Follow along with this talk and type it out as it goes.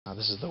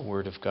This is the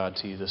word of God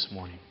to you this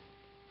morning.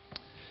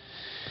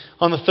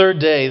 On the third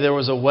day, there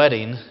was a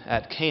wedding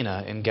at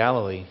Cana in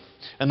Galilee,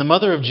 and the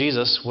mother of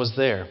Jesus was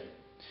there.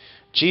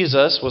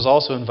 Jesus was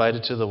also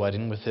invited to the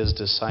wedding with his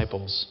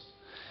disciples.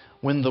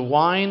 When the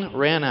wine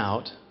ran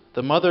out,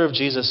 the mother of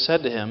Jesus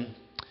said to him,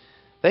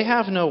 "They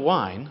have no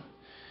wine."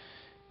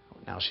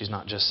 Now, she's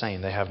not just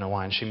saying they have no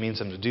wine. She means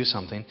them to do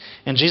something.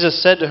 And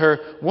Jesus said to her,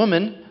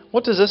 "Woman,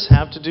 what does this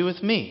have to do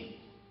with me?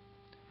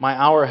 My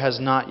hour has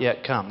not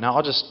yet come." Now,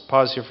 I'll just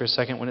pause here for a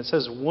second. When it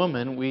says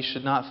woman, we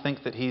should not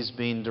think that he's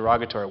being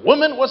derogatory.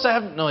 Woman, what's that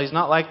have? No, he's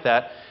not like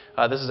that.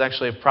 This is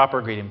actually a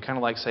proper greeting, kind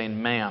of like saying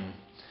ma'am.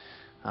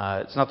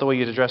 It's not the way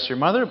you'd address your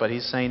mother, but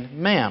he's saying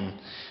ma'am.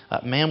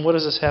 Ma'am, what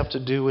does this have to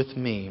do with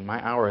me?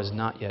 My hour has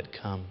not yet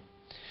come.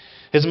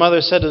 His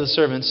mother said to the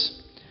servants,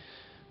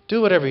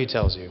 "Do whatever he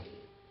tells you."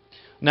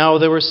 Now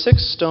there were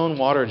 6 stone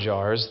water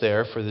jars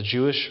there for the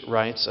Jewish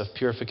rites of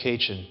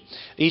purification,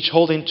 each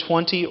holding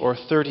 20 or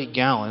 30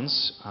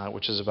 gallons,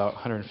 which is about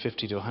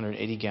 150 to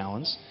 180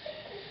 gallons.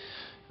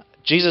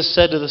 Jesus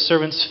said to the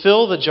servants,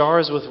 "Fill the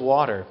jars with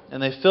water,"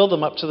 and they filled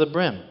them up to the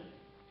brim.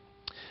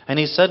 And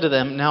he said to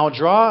them, "Now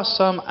draw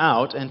some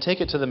out and take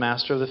it to the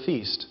master of the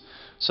feast."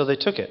 So they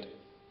took it.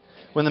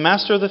 When the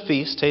master of the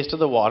feast tasted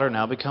the water,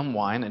 now become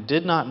wine, and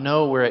did not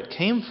know where it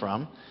came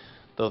from,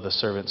 though the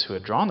servants who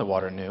had drawn the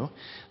water knew,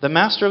 the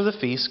master of the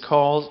feast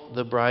called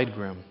the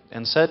bridegroom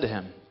and said to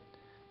him,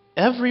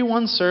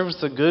 "Everyone serves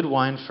the good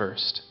wine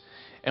first,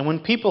 and when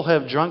people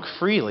have drunk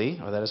freely,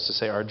 or that is to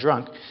say are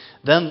drunk,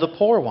 then the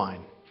poor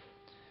wine.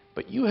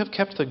 But you have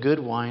kept the good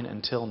wine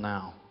until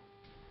now."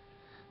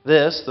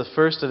 This, the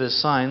first of his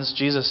signs,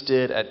 Jesus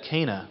did at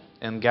Cana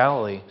in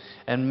Galilee,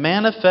 and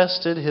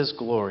manifested his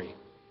glory,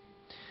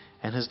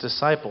 and his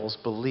disciples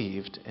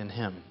believed in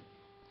him.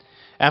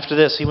 After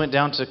this, he went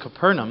down to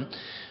Capernaum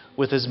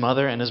with his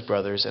mother and his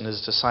brothers and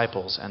his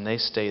disciples, and they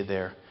stayed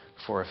there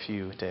for a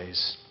few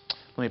days.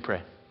 Let me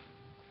pray.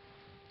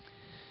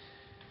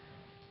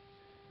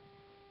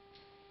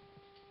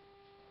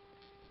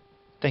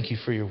 Thank you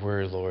for your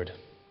word, Lord.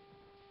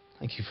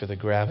 Thank you for the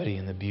gravity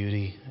and the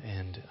beauty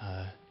and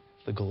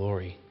the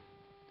glory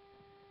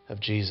of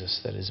Jesus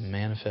that is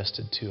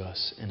manifested to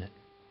us in it.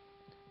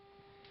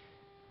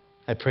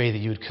 I pray that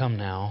you would come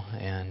now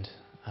and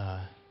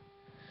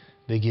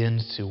begin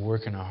to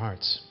work in our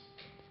hearts.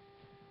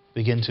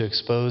 Begin to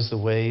expose the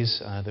ways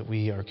that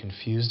we are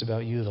confused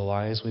about you, the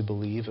lies we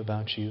believe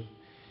about you.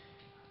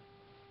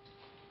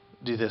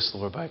 Do this,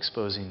 Lord, by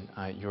exposing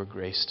your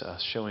grace to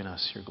us, showing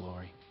us your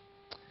glory.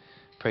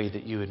 Pray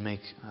that you would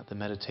make the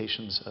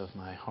meditations of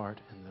my heart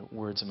and the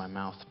words of my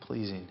mouth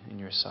pleasing in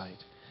your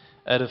sight,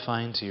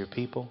 edifying to your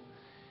people.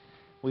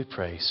 We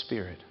pray,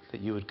 Spirit,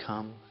 that you would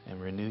come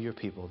and renew your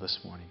people this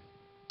morning.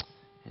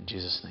 In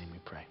Jesus' name we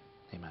pray.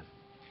 Amen.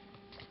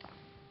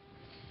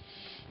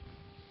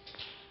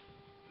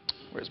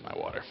 Where's my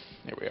water?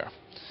 Here we are.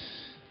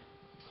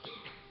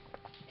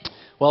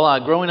 Well,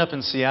 growing up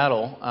in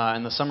Seattle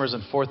in the summers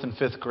in 4th and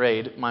 5th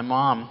grade, my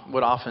mom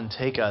would often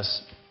take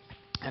us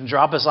and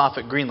drop us off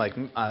at Green Lake,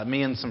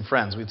 me and some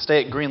friends. We'd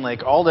stay at Green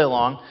Lake all day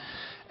long,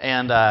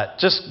 and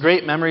just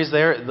great memories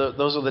there.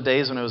 Those were the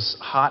days when it was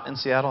hot in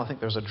Seattle. I think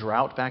there was a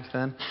drought back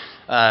then.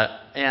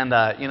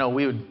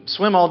 We would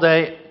swim all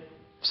day.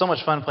 So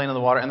much fun playing in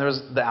the water. And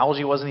the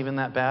algae wasn't even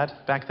that bad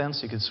back then,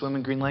 so you could swim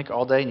in Green Lake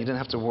all day, and you didn't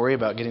have to worry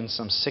about getting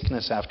some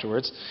sickness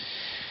afterwards.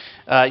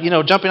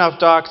 Jumping off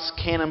docks,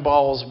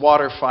 cannonballs,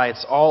 water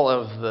fights, all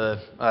of the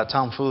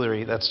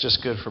tomfoolery, that's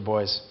just good for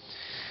boys.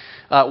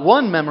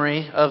 One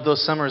memory of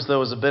those summers, though,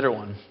 was a bitter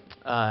one.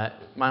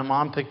 My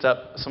mom picked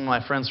up some of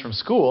my friends from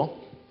school,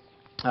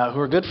 who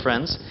were good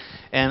friends,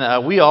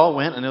 and we all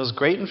went, and it was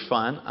great and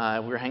fun.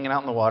 We were hanging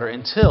out in the water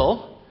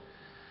until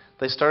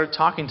they started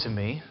talking to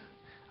me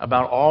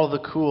about all the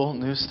cool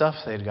new stuff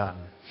they'd gotten.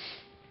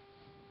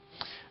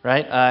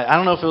 Right? I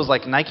don't know if it was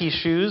like Nike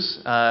shoes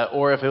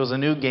or if it was a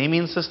new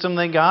gaming system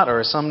they got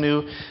or some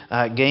new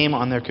game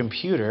on their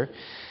computer.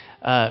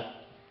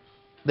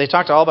 They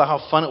talked all about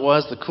how fun it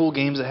was, the cool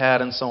games it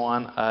had, and so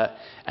on.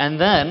 And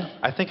then,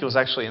 I think it was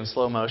actually in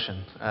slow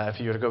motion, if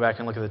you were to go back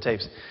and look at the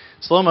tapes.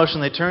 Slow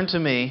motion, they turn to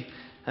me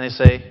and they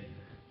say,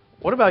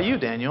 "What about you,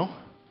 Daniel?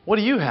 What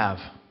do you have?"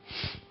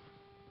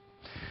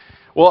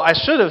 Well, I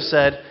should have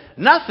said,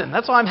 "Nothing.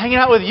 That's why I'm hanging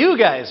out with you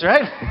guys,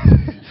 right?"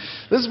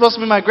 This is supposed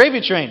to be my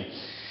gravy train.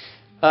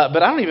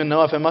 But I don't even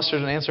know if I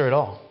mustered an answer at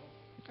all,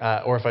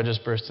 or if I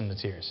just burst into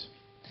tears.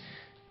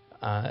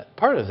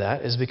 Part of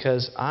that is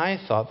because I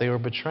thought they were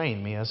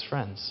betraying me as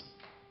friends.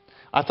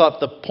 I thought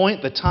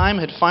the time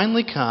had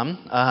finally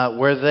come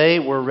where they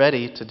were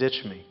ready to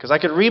ditch me. Because I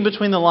could read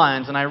between the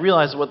lines, and I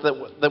realized what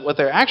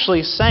they're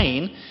actually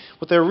saying,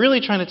 what they're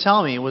really trying to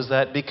tell me was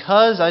that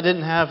because I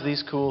didn't have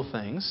these cool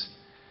things,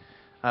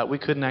 we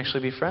couldn't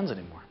actually be friends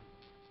anymore.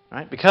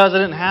 Right? Because I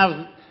didn't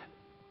have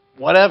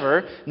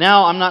whatever,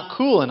 now I'm not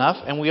cool enough,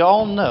 and we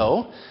all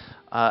know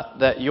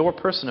that your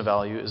personal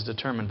value is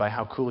determined by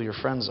how cool your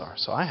friends are.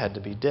 So I had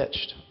to be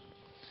ditched.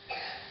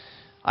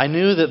 I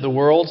knew that the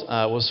world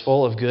was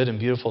full of good and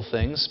beautiful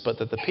things, but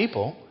that the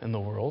people in the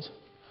world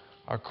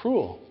are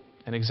cruel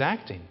and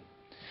exacting.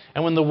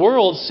 And when the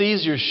world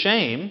sees your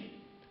shame,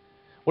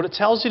 what it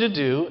tells you to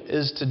do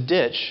is to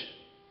ditch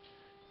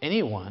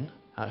anyone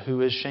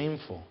who is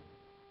shameful,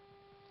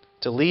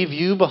 to leave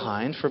you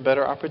behind for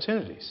better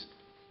opportunities.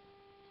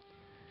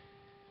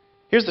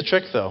 Here's the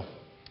trick, though.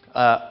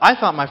 I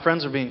thought my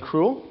friends were being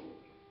cruel.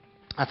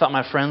 I thought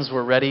my friends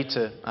were ready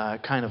to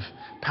kind of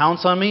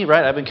pounce on me,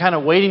 right? I've been kind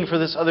of waiting for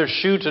this other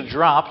shoe to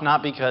drop,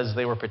 not because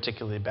they were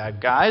particularly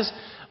bad guys,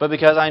 but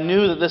because I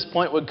knew that this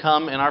point would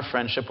come in our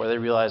friendship where they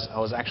realized I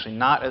was actually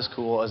not as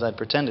cool as I'd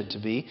pretended to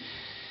be.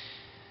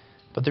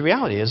 But the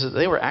reality is that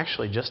they were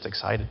actually just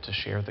excited to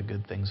share the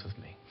good things with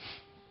me,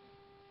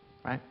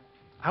 right?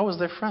 I was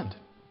their friend.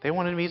 They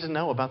wanted me to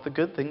know about the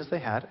good things they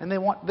had, and they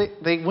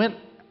went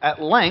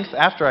at length,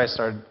 after I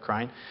started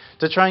crying,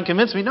 to try and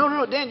convince me,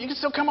 no, Dan, you can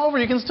still come over.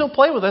 You can still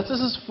play with us. This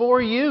is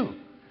for you.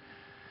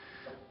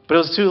 But it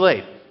was too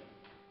late.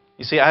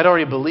 You see, I'd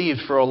already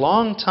believed for a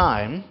long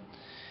time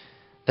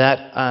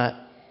that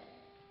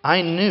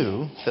I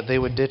knew that they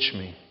would ditch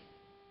me.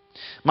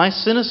 My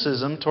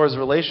cynicism towards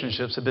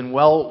relationships had been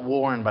well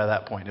worn by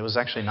that point. It was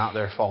actually not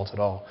their fault at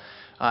all.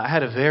 I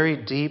had a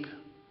very deep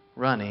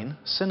running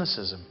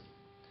cynicism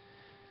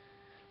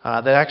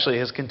that actually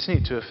has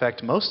continued to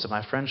affect most of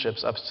my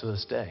friendships up to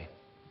this day.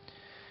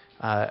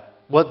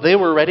 What they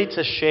were ready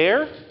to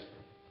share,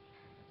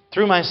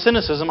 through my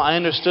cynicism, I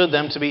understood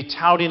them to be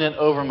touting it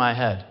over my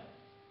head.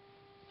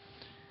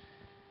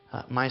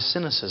 My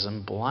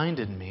cynicism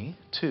blinded me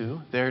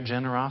to their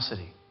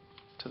generosity,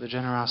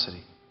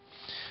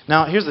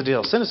 Now, here's the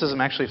deal.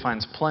 Cynicism actually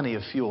finds plenty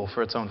of fuel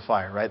for its own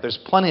fire, right? There's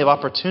plenty of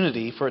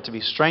opportunity for it to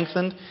be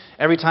strengthened.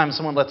 Every time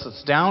someone lets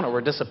us down or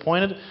we're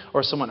disappointed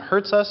or someone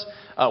hurts us,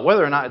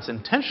 whether or not it's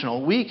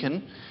intentional, we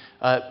can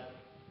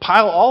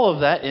pile all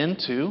of that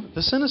into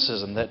the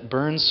cynicism that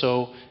burns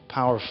so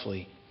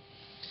powerfully.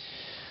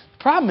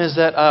 The problem is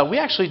that we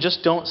actually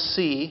just don't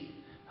see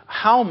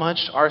how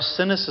much our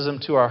cynicism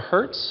to our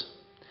hurts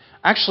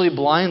actually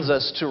blinds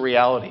us to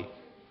reality.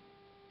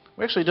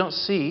 We actually don't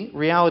see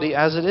reality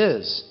as it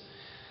is.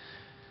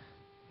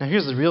 Now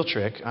here's the real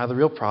trick, the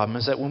real problem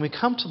is that when we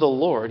come to the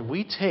Lord,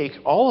 we take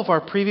all of our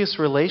previous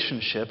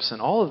relationships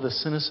and all of the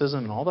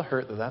cynicism and all the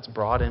hurt that's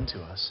brought into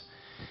us,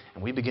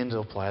 and we begin to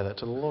apply that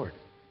to the Lord.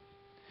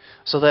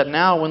 So that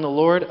now when the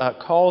Lord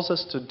calls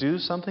us to do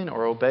something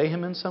or obey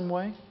Him in some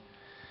way,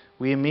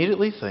 we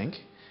immediately think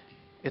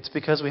it's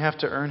because we have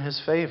to earn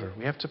His favor.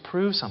 We have to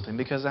prove something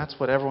because that's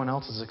what everyone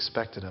else is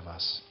expected of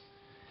us.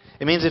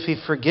 It means if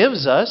He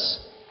forgives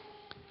us,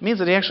 it means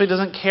that He actually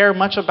doesn't care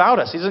much about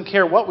us. He doesn't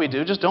care what we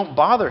do, just don't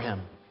bother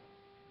Him.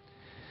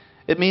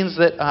 It means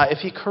that if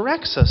He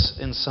corrects us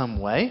in some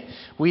way,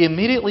 we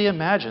immediately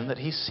imagine that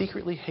He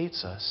secretly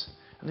hates us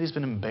and that He's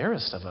been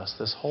embarrassed of us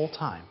this whole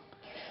time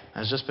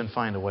and has just been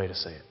finding a way to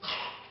say it.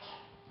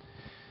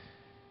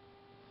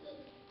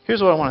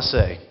 Here's what I want to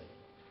say.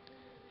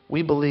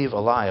 We believe a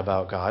lie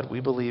about God. We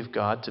believe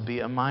God to be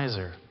a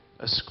miser,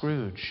 a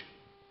Scrooge.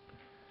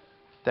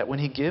 That when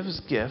He gives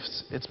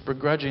gifts, it's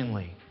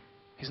begrudgingly.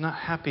 He's not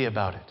happy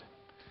about it.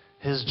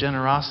 His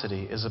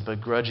generosity is a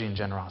begrudging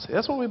generosity.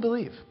 That's what we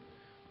believe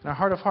in our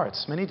heart of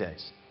hearts many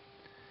days.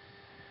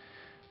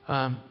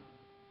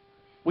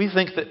 We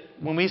think that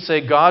when we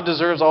say God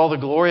deserves all the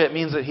glory, it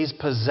means that He's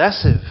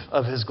possessive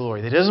of His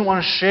glory. That He doesn't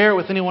want to share it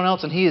with anyone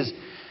else, and He is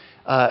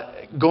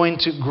going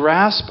to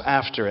grasp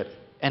after it,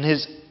 and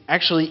is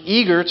actually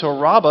eager to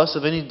rob us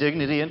of any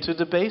dignity and to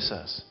debase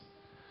us.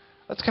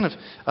 That's kind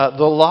of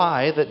the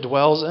lie that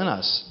dwells in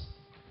us.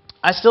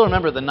 I still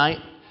remember the night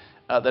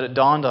that it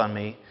dawned on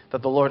me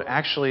that the Lord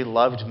actually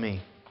loved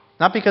me.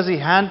 Not because He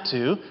had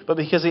to, but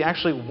because He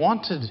actually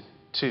wanted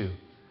to.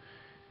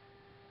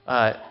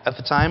 At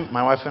the time,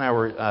 my wife and I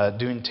were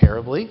doing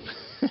terribly.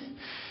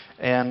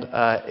 And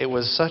it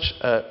was such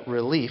a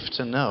relief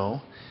to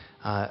know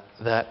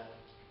that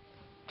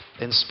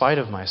in spite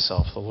of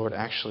myself, the Lord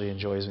actually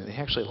enjoys me.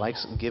 He actually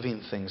likes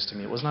giving things to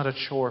me. It was not a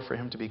chore for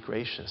Him to be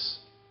gracious.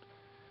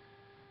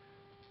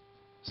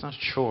 It's not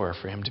a chore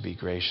for Him to be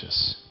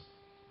gracious.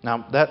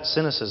 Now, that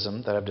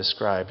cynicism that I've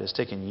described has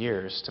taken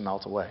years to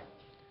melt away.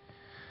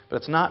 But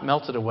it's not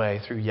melted away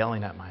through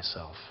yelling at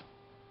myself.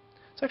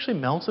 It's actually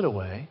melted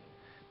away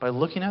by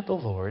looking at the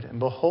Lord and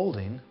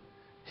beholding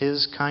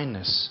His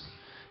kindness,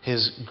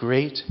 His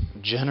great,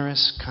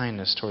 generous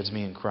kindness towards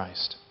me in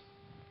Christ.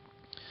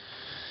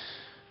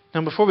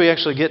 Now, before we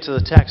actually get to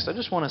the text, I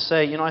just want to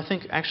say, I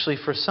think actually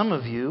for some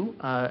of you,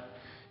 I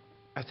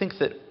think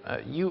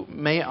that you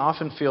may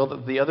often feel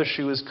that the other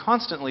shoe is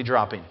constantly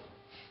dropping.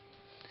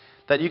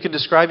 That you could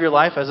describe your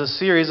life as a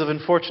series of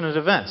unfortunate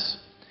events.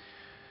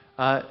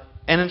 And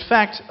in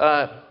fact,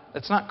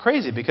 it's not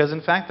crazy because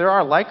in fact there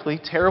are likely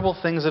terrible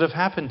things that have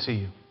happened to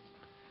you.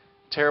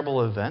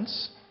 Terrible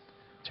events,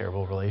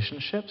 terrible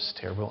relationships,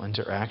 terrible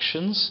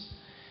interactions.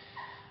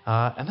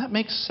 And that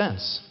makes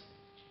sense.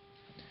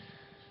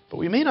 But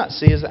what we may not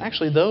see is that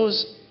actually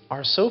those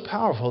are so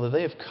powerful that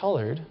they have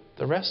colored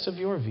the rest of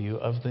your view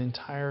of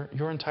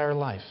your entire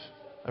life,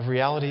 of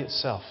reality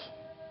itself.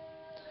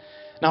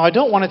 Now, I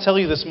don't want to tell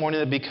you this morning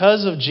that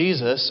because of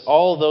Jesus,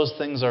 all those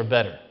things are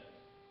better.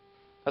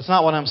 That's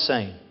not what I'm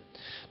saying.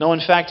 No, in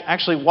fact,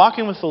 actually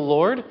walking with the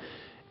Lord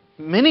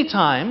many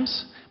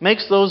times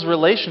makes those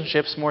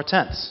relationships more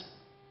tense.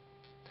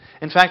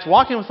 In fact,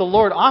 walking with the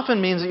Lord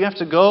often means that you have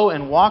to go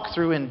and walk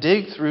through and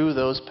dig through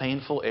those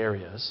painful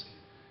areas.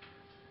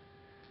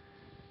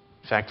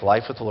 In fact,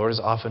 life with the Lord is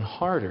often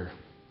harder.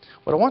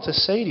 What I want to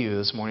say to you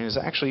this morning is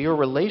actually your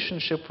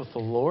relationship with the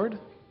Lord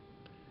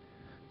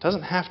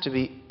doesn't have to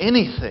be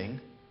anything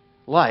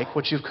like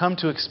what you've come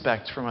to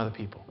expect from other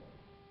people.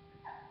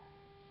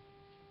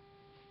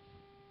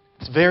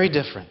 It's very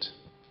different.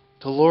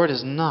 The Lord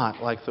is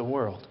not like the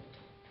world.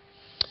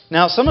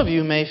 Now, some of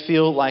you may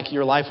feel like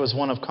your life was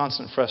one of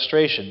constant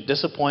frustration,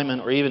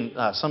 disappointment, or even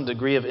some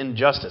degree of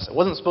injustice. It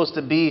wasn't supposed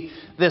to be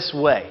this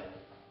way,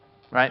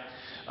 right?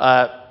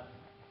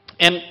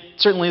 And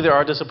certainly there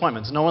are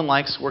disappointments. No one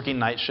likes working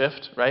night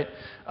shift, right?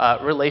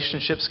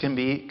 Relationships can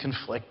be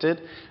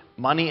conflicted.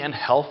 Money and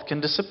health can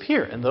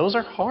disappear, and those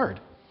are hard.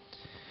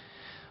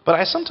 But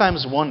I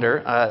sometimes wonder,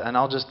 and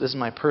this is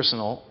my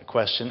personal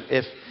question,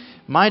 if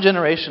my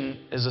generation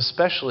is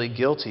especially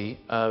guilty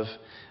of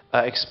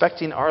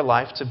expecting our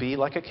life to be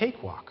like a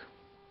cakewalk.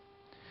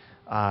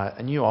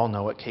 And you all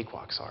know what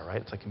cakewalks are,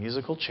 right? It's like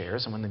musical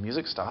chairs, and when the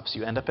music stops,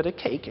 you end up at a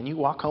cake, and you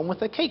walk home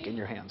with a cake in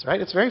your hands, right?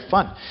 It's very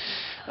fun.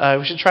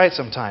 We should try it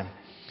sometime.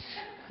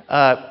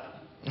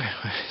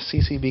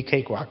 CCB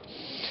cakewalk.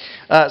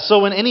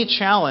 So when any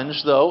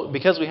challenge, though,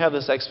 because we have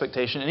this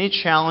expectation, any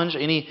challenge,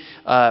 any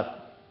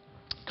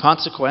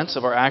consequence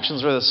of our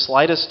actions, or the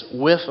slightest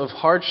whiff of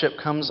hardship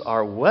comes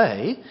our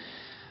way,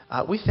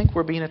 we think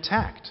we're being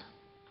attacked.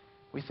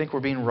 We think we're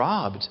being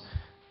robbed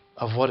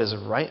of what is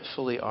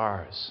rightfully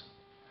ours,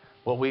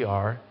 what we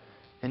are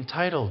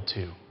entitled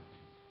to.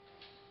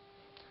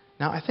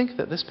 Now, I think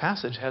that this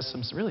passage has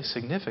some really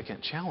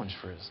significant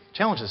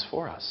challenges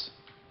for us,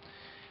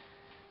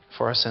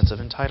 for our sense of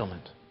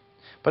entitlement.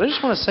 But I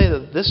just want to say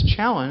that this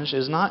challenge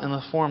is not in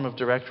the form of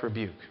direct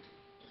rebuke.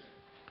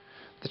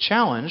 The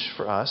challenge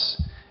for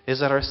us is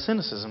that our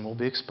cynicism will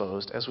be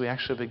exposed as we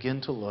actually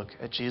begin to look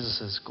at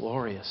Jesus'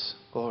 glorious,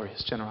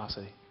 glorious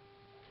generosity.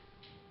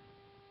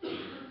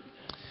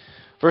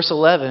 Verse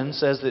 11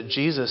 says that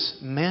Jesus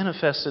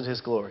manifested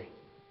his glory.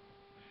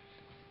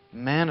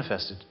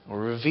 Manifested, or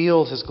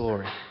revealed his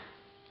glory.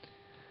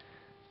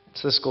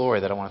 It's this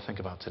glory that I want to think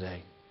about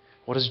today.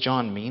 What does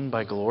John mean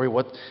by glory?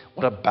 What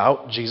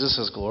about Jesus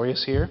is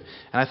glorious here?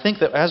 And I think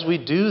that as we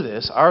do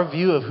this, our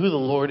view of who the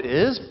Lord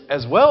is,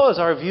 as well as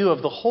our view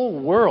of the whole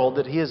world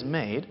that he has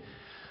made,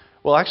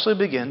 will actually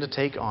begin to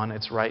take on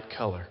its right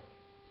color.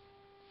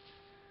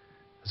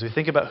 As we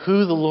think about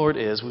who the Lord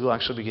is, we will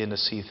actually begin to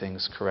see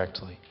things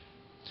correctly.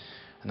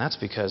 And that's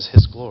because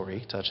his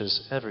glory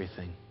touches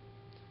everything.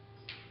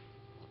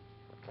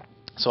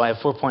 So I have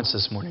 4 points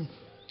this morning.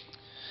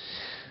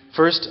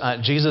 First,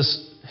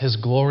 his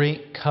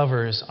glory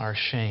covers our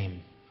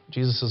shame.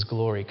 Jesus'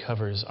 glory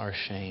covers our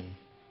shame.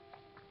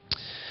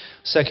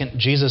 Second,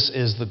 Jesus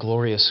is the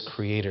glorious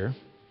creator.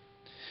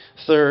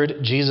 Third,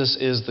 Jesus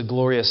is the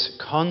glorious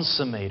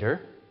consummator.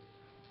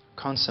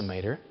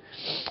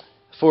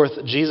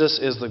 Fourth, Jesus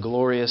is the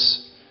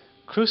glorious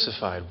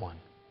crucified one.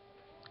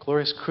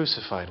 Glorious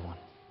crucified one.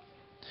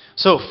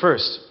 So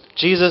first,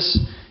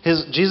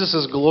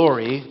 Jesus'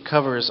 glory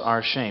covers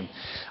our shame.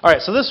 All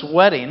right, so this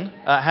wedding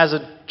has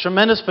a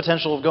tremendous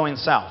potential of going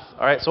south.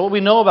 All right, so what we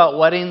know about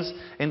weddings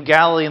in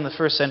Galilee in the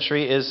first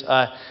century is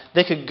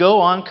they could go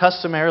on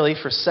customarily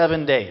for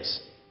 7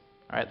 days.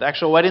 All right, the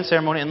actual wedding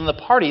ceremony, and then the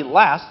party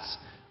lasts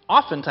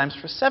oftentimes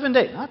for 7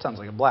 days. Now, that sounds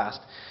like a blast.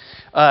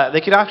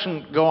 They could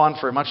actually go on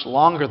for much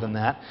longer than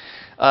that.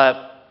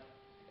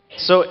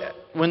 So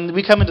when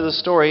we come into the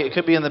story, it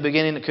could be in the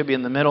beginning, it could be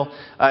in the middle.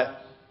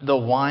 The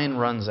wine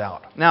runs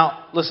out.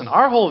 Now, listen,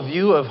 our whole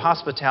view of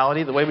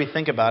hospitality, the way we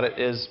think about it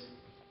is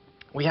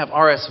we have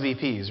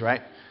RSVPs,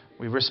 right?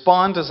 We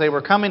respond to say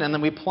we're coming, and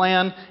then we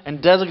plan and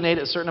designate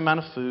a certain amount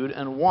of food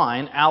and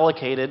wine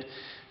allocated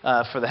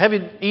for the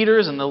heavy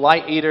eaters and the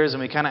light eaters,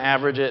 and we kind of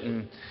average it,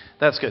 and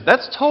that's good.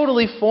 That's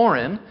totally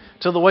foreign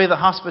to the way the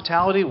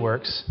hospitality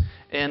works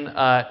in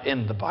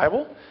the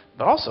Bible,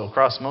 but also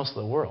across most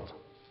of the world.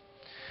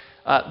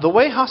 The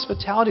way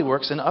hospitality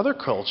works in other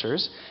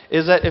cultures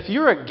is that if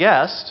you're a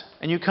guest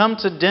and you come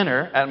to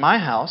dinner at my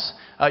house,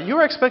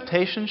 your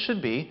expectation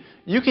should be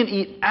you can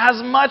eat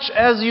as much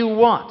as you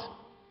want.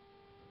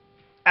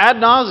 Ad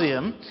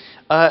nauseum,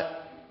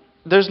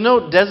 there's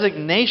no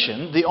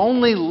designation. The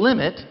only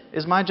limit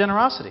is my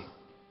generosity.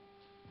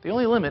 The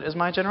only limit is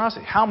my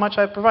generosity, how much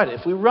I've provided.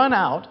 If we run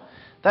out,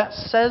 that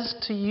says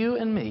to you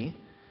and me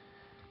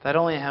that I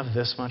only have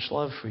this much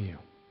love for you.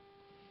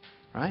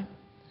 Right?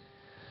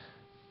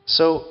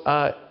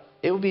 So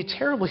it would be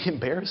terribly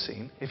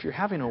embarrassing if you're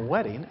having a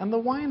wedding and the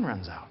wine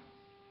runs out.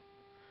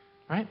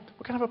 Right?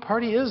 What kind of a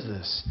party is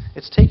this?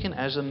 It's taken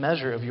as a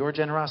measure of your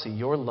generosity,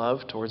 your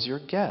love towards your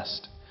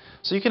guest.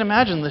 So you can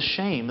imagine the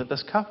shame that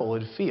this couple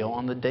would feel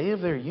on the day of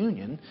their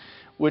union,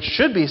 which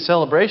should be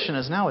celebration,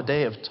 is now a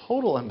day of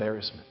total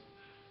embarrassment.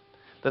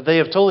 That they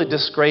have totally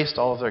disgraced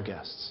all of their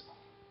guests.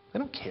 They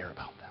don't care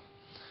about them.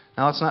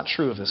 Now, that's not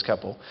true of this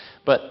couple,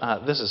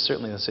 but this is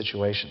certainly the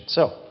situation.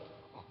 So,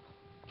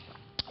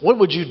 what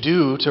would you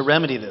do to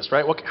remedy this,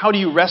 right? How do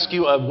you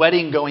rescue a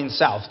wedding going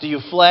south? Do you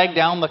flag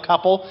down the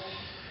couple?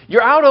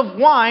 You're out of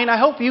wine. I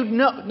hope you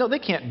know. No, they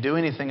can't do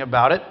anything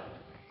about it.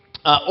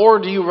 Or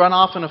do you run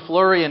off in a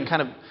flurry and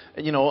kind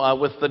of,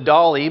 with the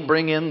dolly,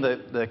 bring in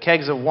the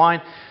kegs of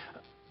wine?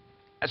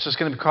 It's just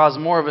going to cause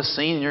more of a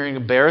scene, and you're going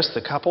to embarrass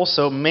the couple.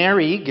 So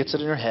Mary gets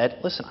it in her head.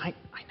 Listen, I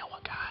know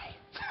a guy.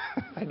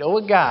 I know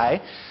a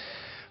guy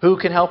who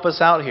can help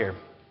us out here.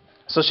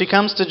 So she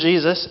comes to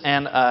Jesus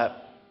and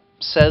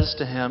says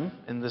to him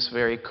in this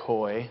very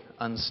coy,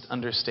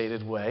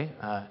 understated way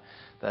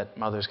that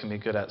mothers can be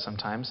good at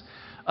sometimes,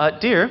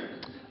 "Dear,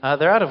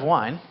 they're out of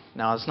wine."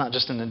 Now, it's not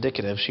just an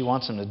indicative. She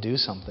wants him to do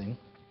something.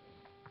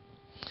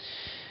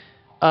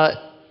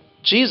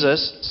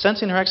 Jesus,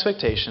 sensing her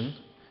expectation,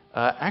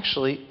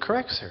 actually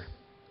corrects her.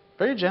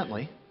 Very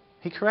gently,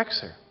 he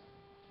corrects her.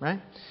 Right?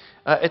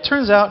 It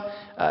turns out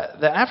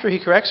that after he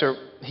corrects her,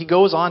 he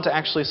goes on to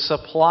actually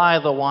supply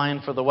the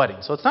wine for the wedding.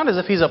 So it's not as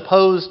if he's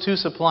opposed to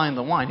supplying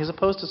the wine. He's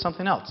opposed to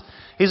something else.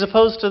 He's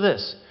opposed to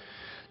this.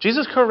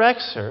 Jesus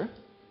corrects her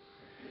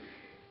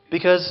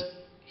because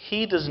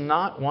he does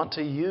not want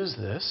to use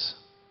this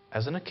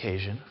as an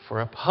occasion for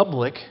a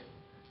public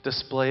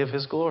display of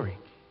his glory.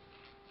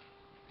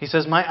 He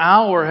says, my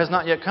hour has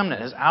not yet come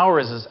yet. His hour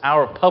is his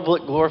hour of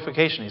public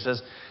glorification. He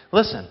says,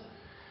 listen,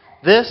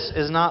 this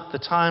is not the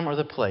time or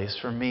the place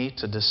for me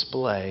to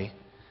display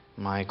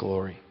my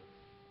glory.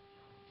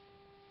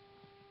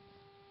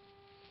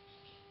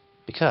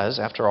 Because,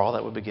 after all,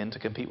 that would begin to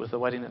compete with the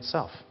wedding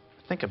itself.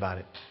 Think about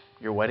it.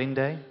 Your wedding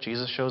day,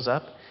 Jesus shows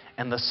up,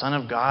 and the Son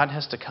of God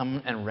has to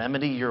come and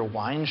remedy your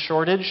wine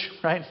shortage,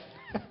 right?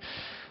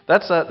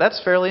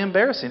 That's fairly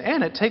embarrassing.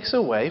 And it takes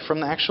away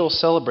from the actual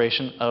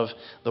celebration of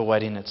the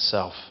wedding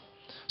itself.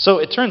 So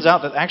it turns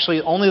out that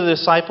actually only the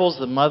disciples,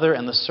 the mother,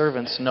 and the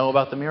servants know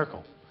about the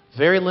miracle.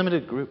 Very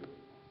limited group.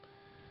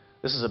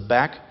 This is a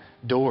back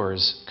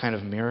doors kind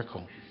of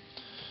miracle.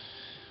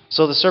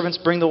 So the servants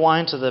bring the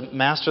wine to the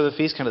master of the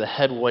feast, kind of the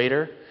head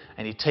waiter,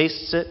 and he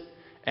tastes it.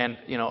 And,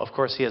 of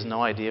course, he has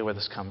no idea where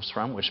this comes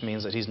from, which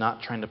means that he's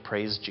not trying to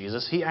praise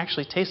Jesus. He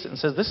actually tastes it and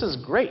says, this is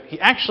great. He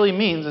actually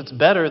means it's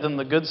better than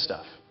the good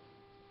stuff.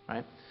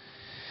 Right?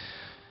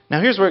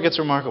 Now, here's where it gets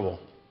remarkable.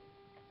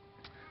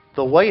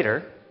 The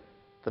waiter,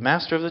 the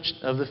master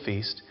of the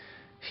feast,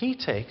 he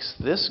takes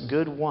this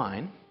good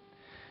wine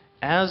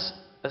as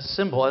a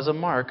symbol, as a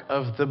mark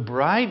of the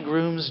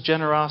bridegroom's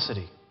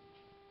generosity.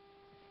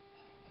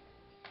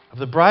 Of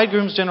the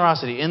bridegroom's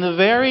generosity in the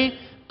very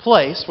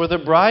place where the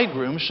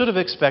bridegroom should have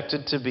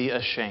expected to be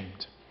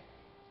ashamed.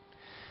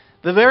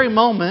 The very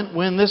moment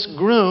when this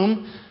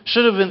groom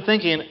should have been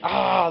thinking,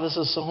 this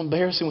is so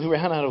embarrassing, we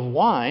ran out of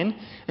wine.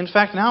 In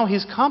fact, now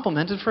he's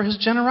complimented for his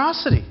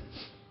generosity.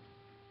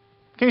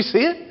 Can you see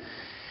it?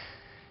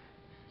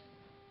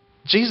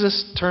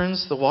 Jesus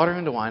turns the water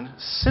into wine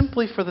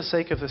simply for the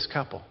sake of this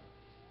couple.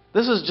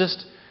 This is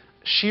just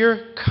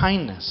sheer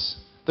kindness.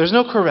 There's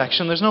no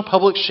correction, there's no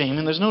public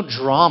shaming, there's no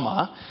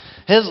drama.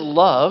 His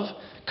love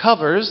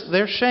covers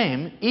their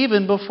shame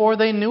even before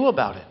they knew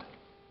about it.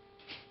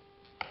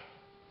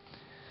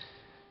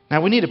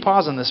 Now we need to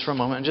pause on this for a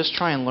moment and just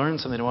try and learn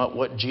something about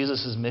what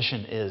Jesus'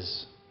 mission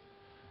is.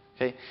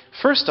 Okay?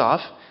 First off,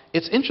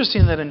 it's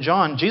interesting that in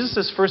John,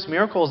 Jesus' first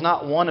miracle is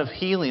not one of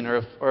healing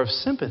or of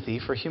sympathy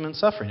for human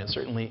suffering. It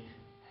certainly,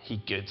 he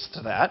gets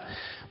to that.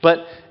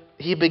 But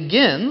he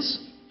begins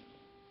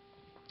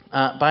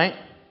by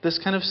this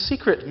kind of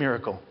secret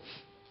miracle.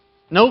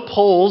 No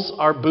polls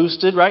are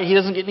boosted, right? He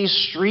doesn't get any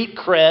street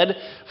cred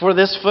for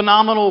this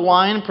phenomenal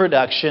wine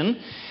production.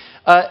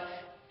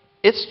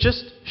 It's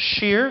just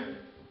sheer,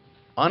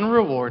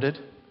 unrewarded,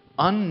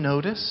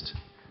 unnoticed,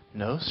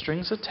 no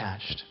strings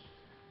attached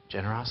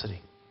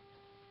generosity.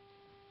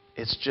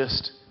 It's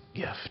just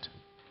gift.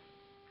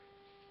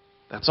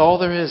 That's all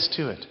there is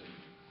to it.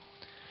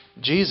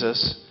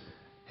 Jesus,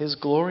 his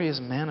glory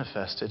is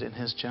manifested in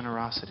his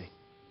generosity.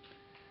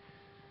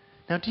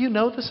 Now, do you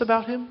know this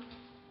about him?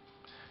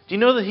 Do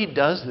you know that he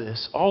does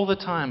this all the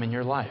time in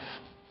your life?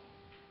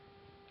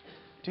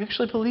 Do you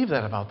actually believe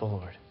that about the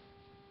Lord?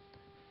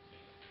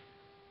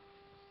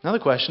 Another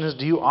question is,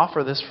 do you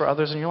offer this for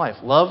others in your life?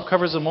 Love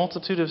covers a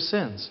multitude of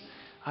sins.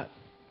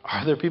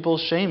 Are there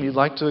people's shame you'd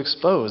like to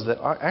expose that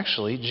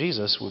actually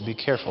Jesus would be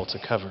careful to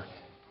cover?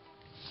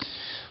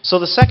 So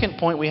the second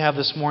point we have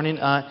this morning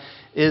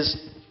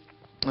is,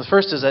 the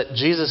first is that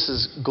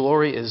Jesus'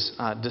 glory is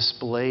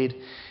displayed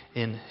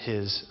in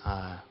his,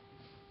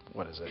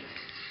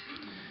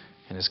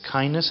 in his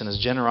kindness and his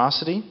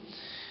generosity.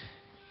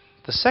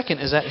 The second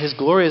is that his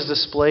glory is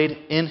displayed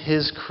in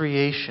his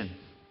creation.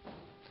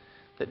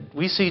 That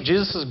we see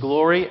Jesus'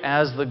 glory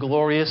as the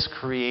glorious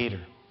creator.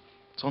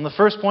 So in the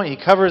first point,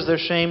 he covers their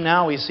shame.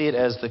 Now we see it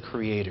as the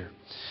creator.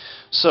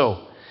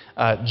 So,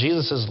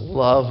 Jesus'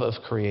 love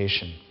of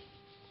creation.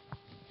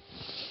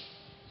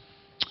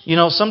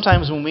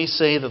 Sometimes when we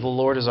say that the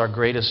Lord is our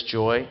greatest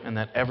joy and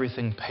that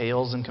everything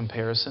pales in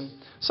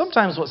comparison,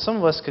 sometimes what some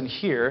of us can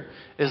hear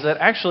is that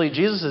actually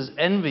Jesus is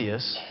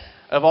envious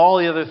of all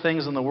the other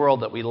things in the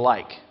world that we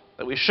like.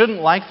 That we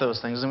shouldn't like those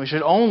things and we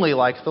should only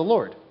like the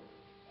Lord.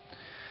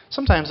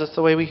 Sometimes that's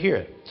the way we hear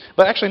it.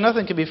 But actually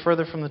nothing could be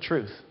further from the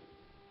truth.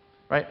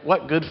 Right?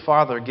 What good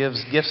father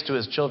gives gifts to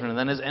his children and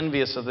then is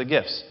envious of the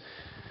gifts?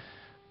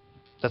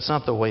 That's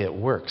not the way it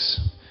works.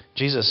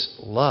 Jesus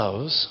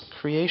loves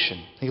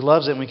creation. He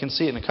loves it, and we can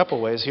see it in a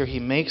couple ways. Here he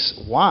makes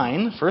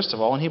wine, first of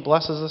all, and he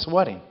blesses this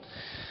wedding.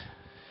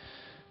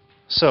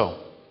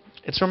 So,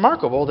 it's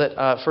remarkable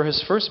that for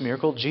his first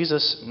miracle,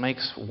 Jesus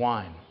makes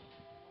wine.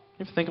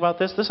 You ever think about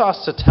this? This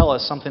ought to tell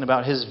us something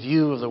about his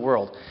view of the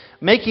world.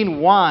 Making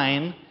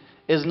wine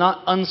is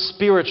not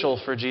unspiritual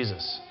for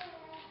Jesus.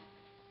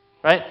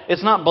 Right?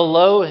 It's not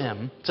below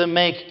him to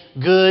make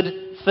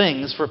good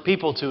things for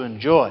people to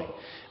enjoy.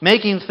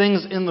 Making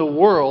things in the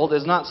world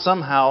is not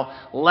somehow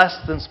less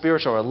than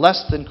spiritual or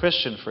less than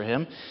Christian for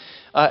him.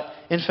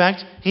 In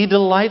fact, he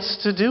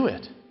delights to do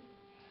it.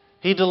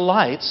 He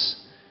delights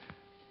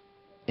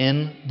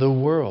in the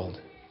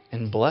world,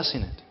 in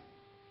blessing it.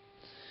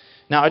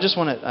 Now, I just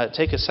want to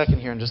take a second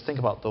here and just think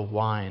about the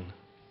wine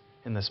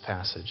in this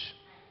passage.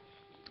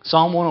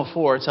 Psalm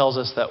 104 tells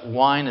us that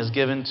wine is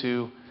given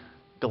to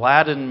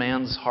gladden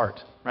man's heart.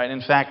 Right?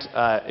 In fact,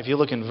 if you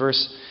look in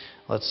verse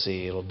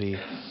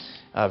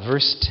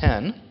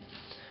 10,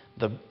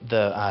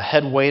 the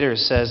head waiter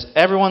says,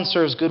 everyone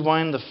serves good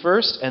wine the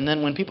first, and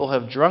then when people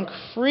have drunk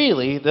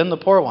freely, then the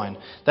poor wine.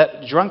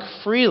 That drunk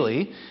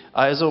freely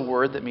is a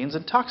word that means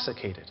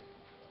intoxicated.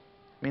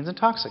 It means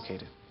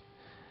intoxicated.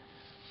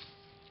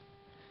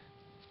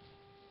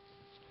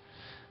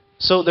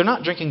 So they're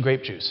not drinking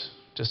grape juice,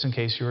 just in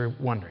case you were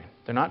wondering.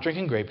 They're not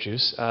drinking grape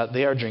juice.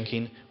 They are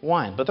drinking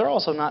wine. But they're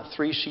also not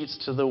three sheets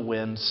to the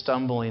wind,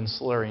 stumbling,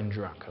 slurring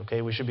drunk.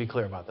 Okay, we should be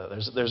clear about that.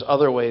 There's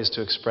other ways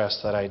to express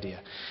that idea.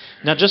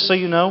 Now, just so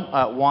you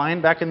know,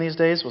 wine back in these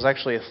days was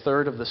actually a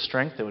third of the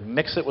strength. They would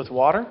mix it with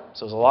water,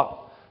 so it was a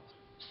lot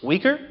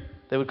weaker.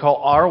 They would call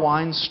our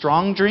wine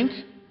strong drink.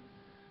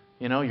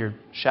 You know, your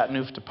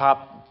Chateauneuf de Pape,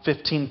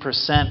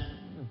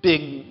 15%,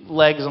 big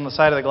legs on the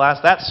side of the glass.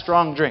 That's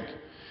strong drink.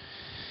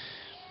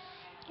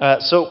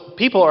 So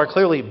people are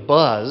clearly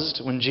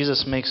buzzed when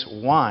Jesus makes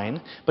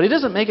wine, but he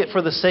doesn't make it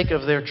for the sake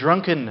of their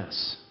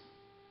drunkenness.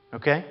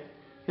 Okay?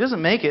 He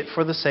doesn't make it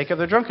for the sake of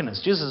their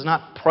drunkenness. Jesus is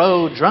not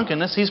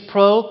pro-drunkenness, he's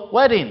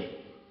pro-wedding.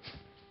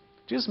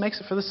 Jesus makes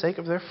it for the sake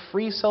of their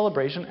free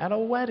celebration at a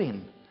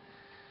wedding.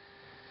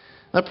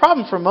 The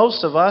problem for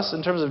most of us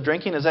in terms of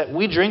drinking is that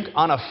we drink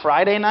on a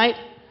Friday night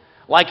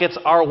like it's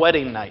our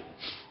wedding night.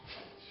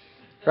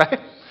 Right?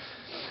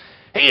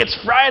 Hey, it's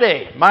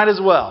Friday. Might as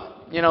well.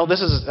 You know,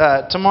 this is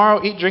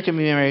tomorrow, eat, drink, and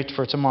be merry,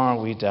 for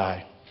tomorrow we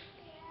die.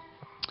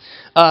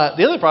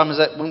 The other problem is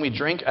that when we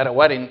drink at a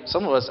wedding,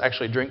 some of us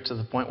actually drink to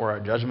the point where our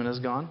judgment is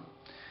gone.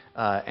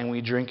 And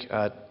we drink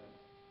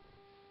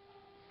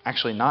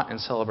actually not in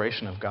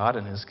celebration of God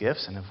and his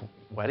gifts and of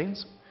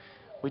weddings.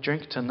 We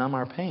drink to numb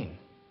our pain.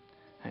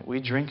 We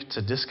drink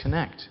to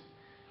disconnect.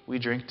 We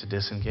drink to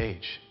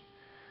disengage.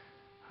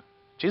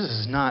 Jesus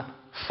is not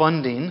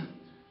funding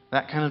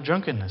that kind of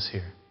drunkenness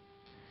here.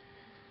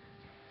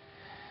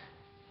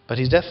 But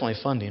he's definitely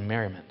funding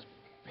merriment.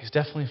 He's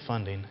definitely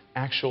funding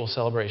actual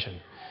celebration.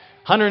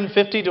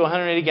 150 to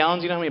 180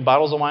 gallons, you know how many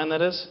bottles of wine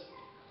that is?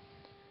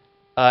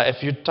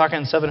 If you're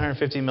talking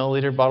 750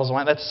 milliliter bottles of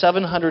wine, that's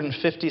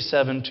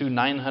 757 to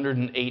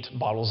 908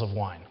 bottles of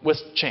wine with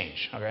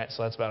change. All right,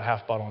 so that's about a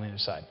half bottle on either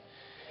side.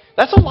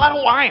 That's a lot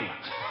of wine.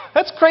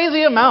 That's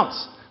crazy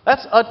amounts.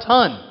 That's a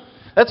ton.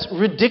 That's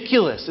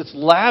ridiculous. It's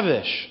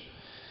lavish.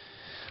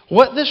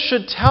 What this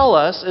should tell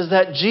us is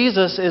that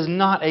Jesus is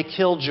not a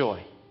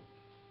killjoy.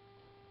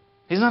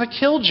 He's not a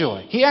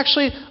killjoy. He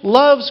actually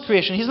loves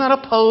creation. He's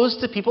not opposed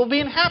to people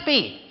being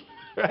happy.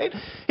 Right?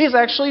 He's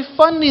actually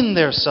funding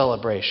their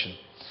celebration.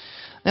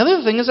 Now, the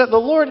other thing is that the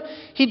Lord,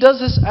 he does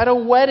this at a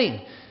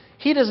wedding.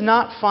 He does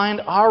not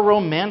find our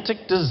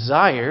romantic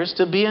desires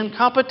to be in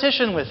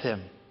competition with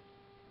him.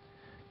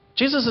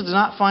 Jesus does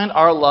not find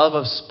our love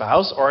of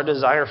spouse or our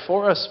desire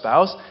for a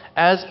spouse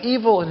as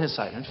evil in his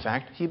sight. In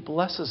fact, he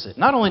blesses it.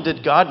 Not only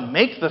did God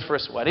make the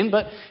first wedding,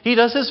 but he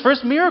does his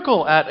first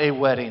miracle at a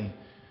wedding.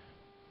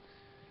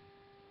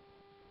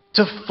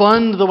 To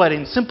fund the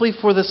wedding simply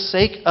for the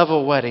sake of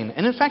a wedding.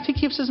 And in fact, he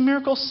keeps his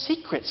miracle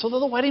secret so that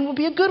the wedding will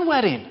be a good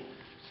wedding.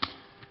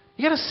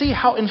 You got to see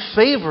how in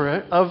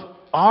favor of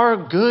our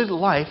good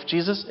life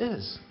Jesus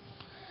is.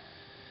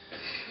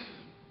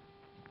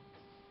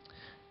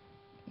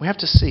 We have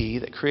to see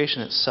that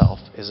creation itself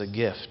is a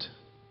gift.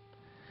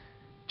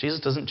 Jesus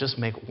doesn't just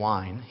make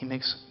wine, he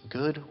makes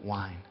good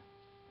wine.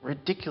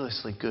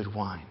 Ridiculously good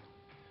wine.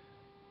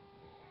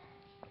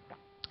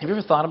 Have you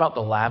ever thought about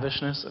the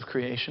lavishness of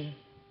creation?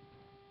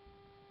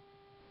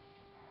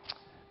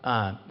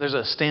 There's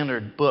a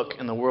standard book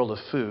in the world of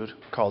food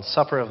called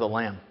Supper of the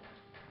Lamb,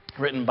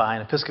 written by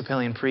an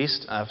Episcopalian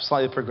priest,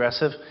 slightly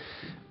progressive,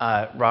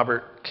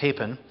 Robert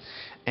Capon.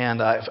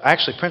 And I've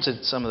actually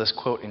printed some of this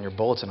quote in your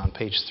bulletin on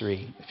page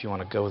 3, if you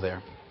want to go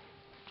there.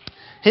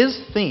 His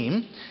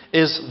theme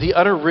is the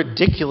utter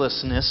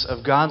ridiculousness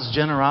of God's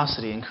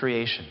generosity in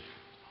creation.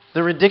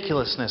 The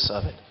ridiculousness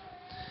of it.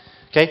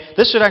 Okay?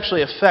 This should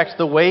actually affect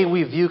the way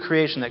we view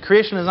creation, that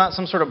creation is not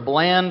some sort of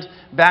bland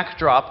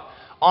backdrop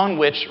on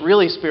which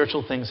really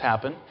spiritual things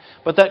happen,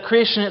 but that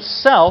creation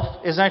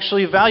itself is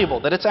actually valuable,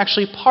 that it's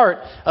actually part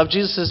of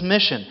Jesus'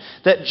 mission,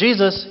 that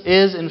Jesus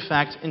is, in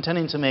fact,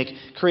 intending to make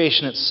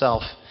creation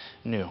itself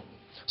new.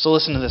 So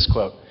listen to this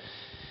quote.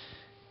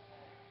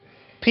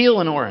 Peel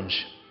an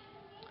orange.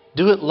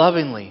 Do it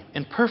lovingly,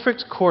 in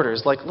perfect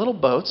quarters like little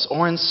boats,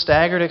 or in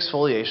staggered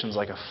exfoliations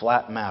like a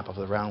flat map of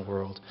the round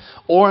world,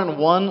 or in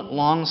one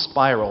long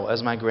spiral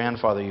as my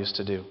grandfather used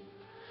to do.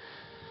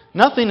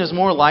 Nothing is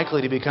more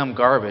likely to become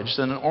garbage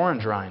than an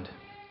orange rind.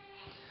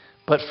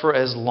 But for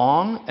as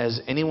long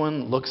as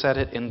anyone looks at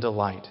it in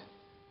delight,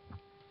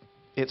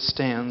 it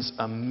stands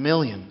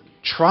 1,000,000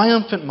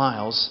 triumphant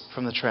miles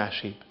from the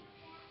trash heap.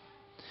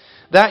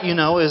 That, you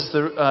know,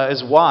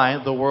 is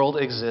why the world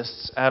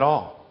exists at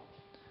all.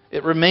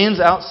 It remains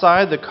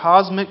outside the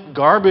cosmic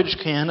garbage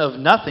can of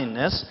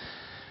nothingness,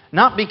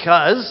 not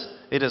because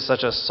it is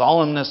such a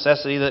solemn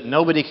necessity that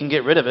nobody can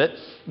get rid of it,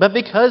 but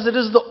because it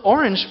is the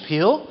orange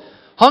peel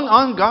hung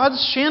on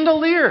God's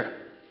chandelier,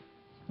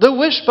 the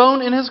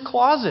wishbone in His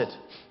closet.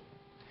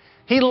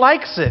 He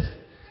likes it.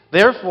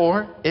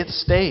 Therefore, it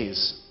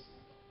stays.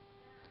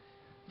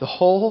 The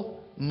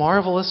whole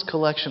marvelous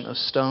collection of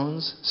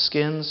stones,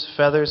 skins,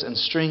 feathers, and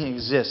string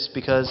exists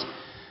because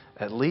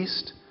at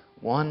least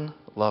one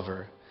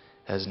lover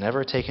has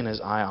never taken his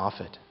eye off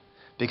it.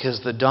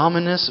 Because the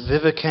Dominus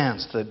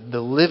Vivicans,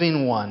 the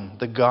living one,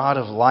 the God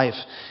of life,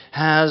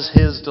 has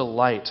His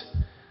delight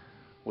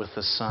with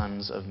the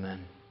sons of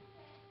men.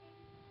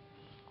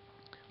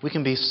 We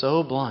can be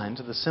so blind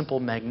to the simple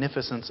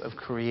magnificence of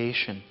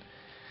creation,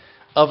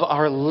 of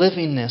our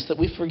livingness, that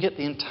we forget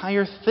the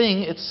entire thing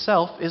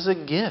itself is a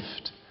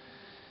gift.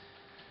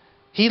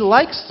 He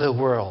likes the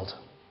world,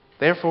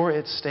 therefore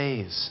it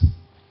stays.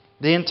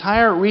 The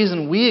entire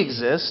reason we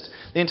exist,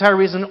 the entire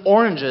reason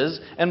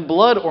oranges and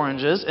blood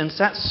oranges and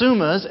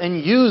satsumas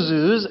and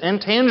yuzus and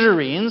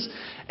tangerines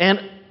and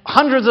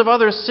hundreds of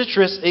other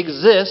citrus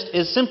exist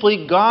is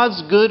simply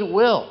God's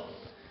goodwill.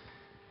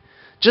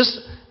 Just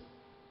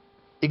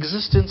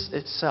existence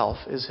itself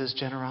is His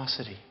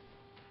generosity.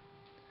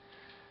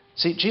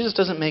 See, Jesus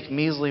doesn't make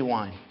measly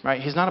wine,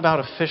 right? He's not about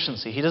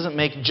efficiency. He doesn't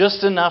make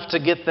just enough to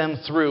get them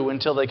through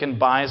until they can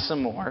buy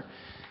some more.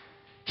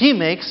 He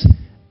makes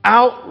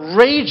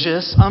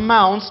outrageous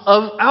amounts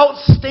of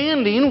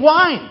outstanding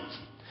wine.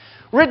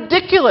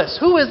 Ridiculous.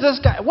 Who is this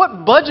guy?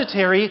 What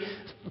budgetary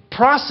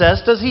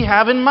process does he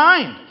have in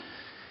mind?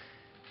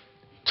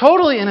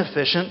 Totally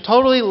inefficient,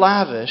 totally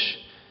lavish.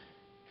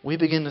 We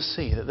begin to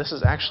see that this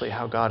is actually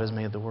how God has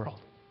made the world.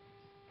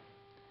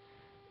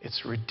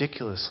 It's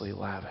ridiculously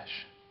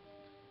lavish.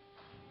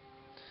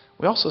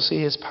 We also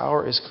see His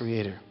power as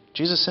creator.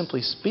 Jesus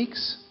simply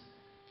speaks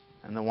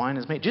and the wine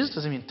is made. Jesus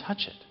doesn't even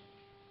touch it.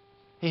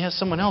 He has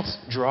someone else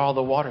draw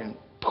the water and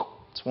poof,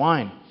 it's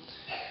wine.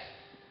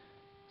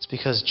 It's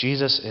because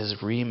Jesus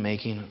is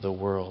remaking the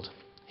world.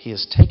 He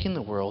is taking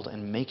the world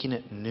and making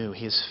it new.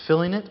 He is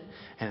filling it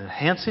and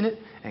enhancing it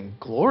and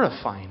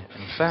glorifying it.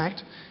 In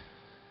fact,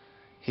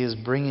 He is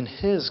bringing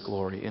His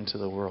glory into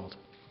the world.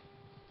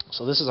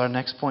 So this is our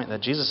next point,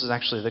 that Jesus is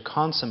actually the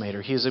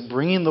consummator. He is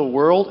bringing the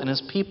world and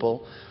His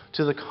people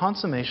to the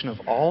consummation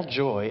of all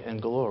joy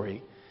and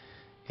glory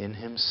in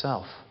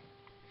Himself.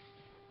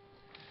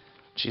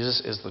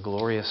 Jesus is the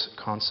glorious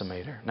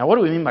consummator. Now, what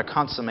do we mean by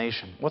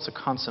consummation? What's a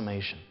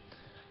consummation?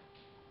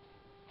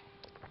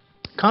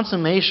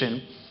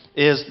 Consummation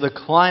is the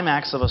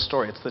climax of a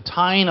story. It's the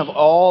tying of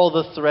all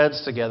the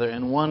threads together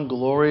in one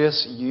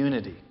glorious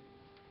unity.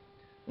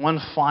 One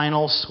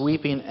final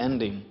sweeping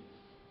ending.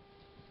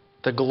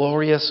 The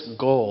glorious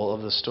goal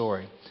of the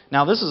story.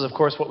 Now, this is, of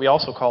course, what we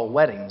also call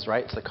weddings,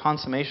 right? It's the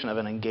consummation of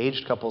an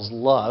engaged couple's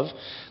love.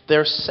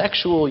 Their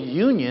sexual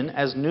union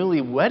as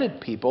newly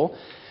wedded people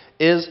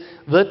is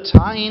the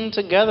tying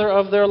together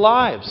of their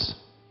lives.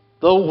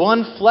 The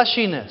one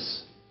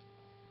fleshiness.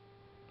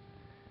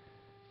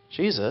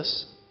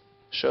 Jesus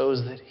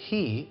shows that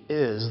He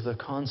is the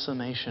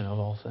consummation of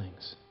all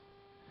things.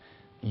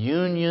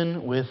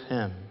 Union with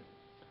Him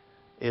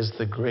is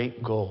the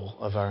great goal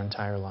of our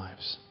entire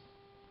lives.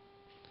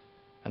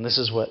 And this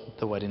is what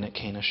the wedding at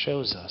Cana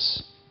shows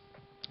us,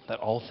 that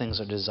all things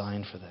are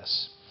designed for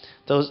this.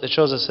 It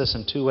shows us this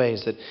in two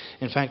ways, that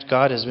in fact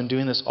God has been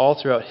doing this all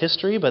throughout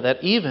history, but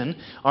that even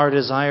our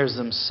desires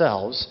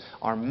themselves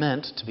are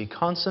meant to be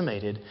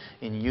consummated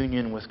in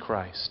union with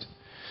Christ.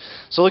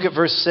 So look at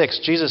verse 6.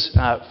 Jesus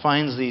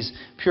finds these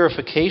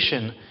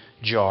purification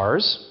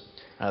jars,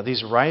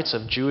 these rites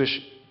of Jewish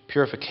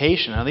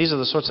purification. Now these are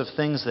the sorts of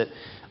things that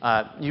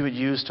you would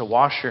use to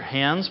wash your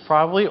hands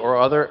probably, or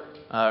other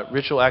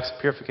ritual acts of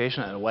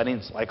purification. At a wedding,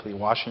 it's likely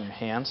washing your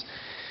hands.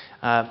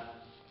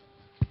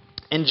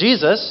 And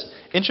Jesus,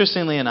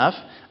 interestingly enough,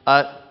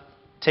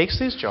 takes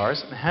these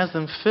jars and has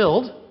them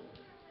filled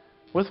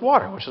with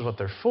water, which is what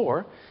they're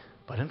for.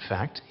 But in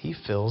fact, He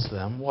fills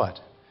them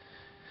what?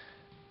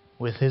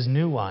 With His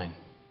new wine.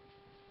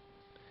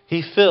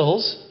 He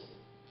fills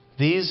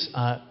these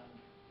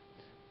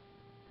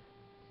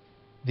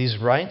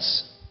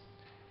rites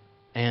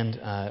and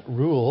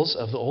rules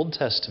of the Old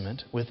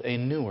Testament with a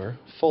newer,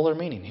 fuller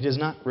meaning. He does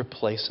not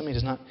replace them. He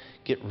does not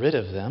get rid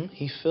of them.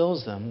 He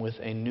fills them with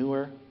a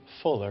newer,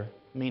 fuller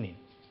meaning.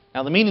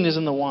 Now, the meaning is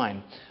in the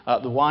wine.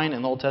 The wine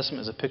in the Old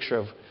Testament is a picture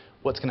of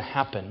what's going to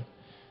happen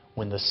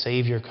when the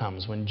Savior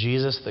comes, when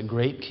Jesus, the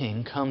great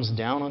King, comes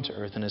down onto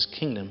earth and His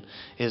kingdom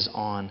is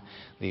on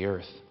the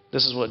earth.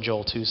 This is what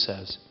Joel 2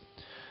 says.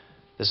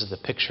 This is the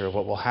picture of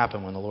what will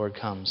happen when the Lord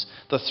comes.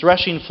 The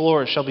threshing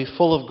floors shall be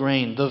full of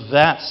grain. The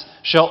vats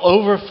shall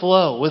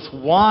overflow with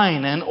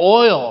wine and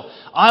oil.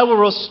 I will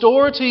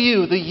restore to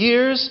you the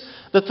years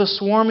that the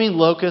swarming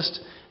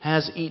locust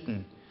has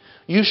eaten.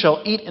 You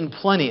shall eat in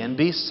plenty and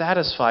be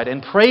satisfied,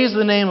 and praise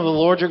the name of the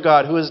Lord your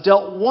God, who has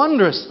dealt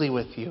wondrously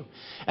with you.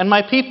 And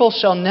my people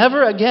shall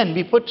never again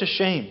be put to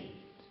shame.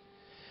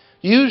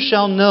 You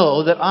shall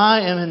know that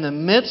I am in the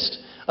midst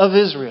of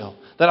Israel,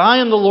 that I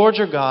am the Lord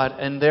your God,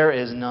 and there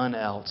is none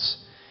else.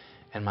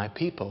 And my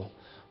people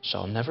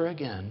shall never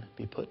again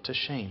be put to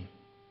shame.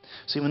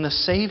 See, when the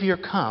Savior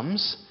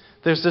comes,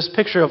 there's this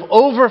picture of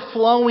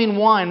overflowing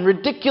wine,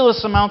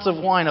 ridiculous amounts of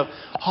wine, of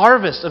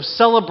harvest, of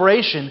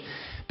celebration,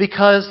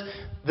 because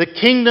the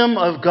kingdom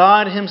of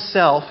God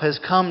Himself has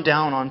come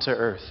down onto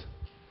earth.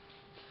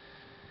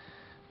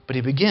 But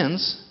He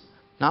begins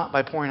not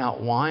by pouring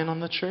out wine on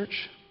the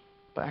church,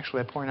 but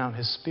actually by pouring out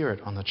His Spirit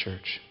on the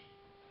church.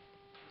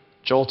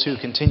 Joel 2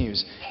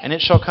 continues, and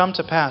it shall come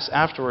to pass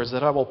afterwards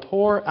that I will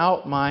pour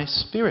out my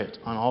Spirit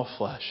on all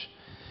flesh.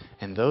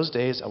 In those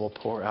days I will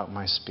pour out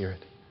my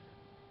Spirit.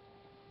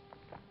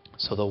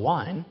 So the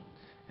wine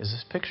is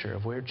this picture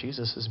of where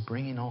Jesus is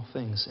bringing all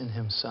things in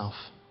Himself.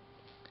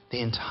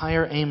 The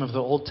entire aim of the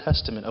Old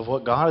Testament, of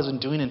what God has been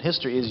doing in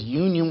history, is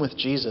union with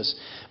Jesus,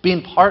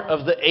 being part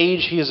of the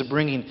age He is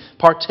bringing,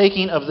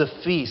 partaking of the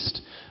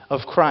feast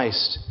of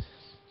Christ,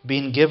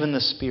 being given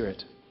the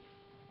Spirit.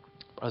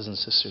 Brothers and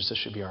sisters, this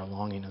should be our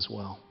longing as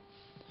well.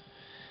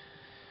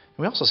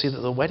 We also see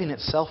that the wedding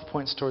itself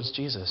points towards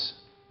Jesus.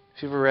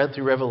 If you've ever read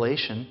through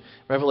Revelation,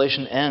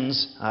 Revelation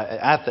ends,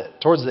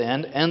 towards the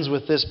end, ends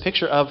with this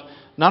picture of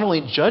not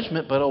only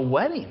judgment, but a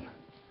wedding.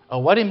 A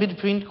wedding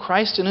between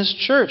Christ and His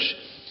church.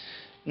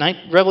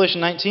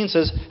 Revelation 19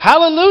 says,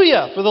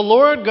 Hallelujah! For the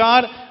Lord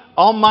God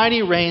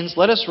Almighty reigns.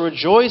 Let us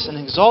rejoice and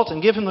exalt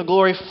and give Him the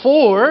glory,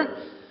 for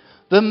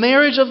the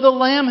marriage of the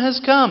Lamb has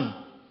come,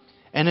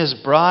 and His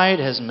bride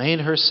has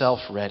made herself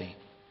ready.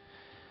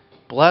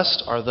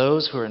 Blessed are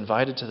those who are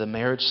invited to the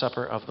marriage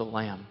supper of the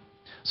Lamb.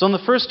 So in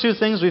the first two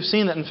things we've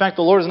seen that in fact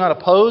the Lord is not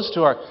opposed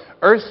to our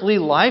earthly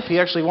life. He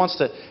actually wants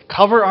to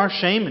cover our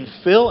shame and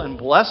fill and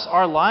bless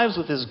our lives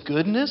with His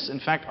goodness. In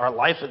fact, our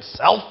life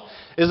itself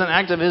is an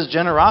act of His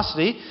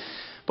generosity.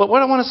 But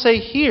what I want to say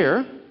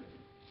here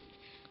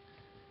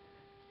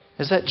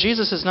is that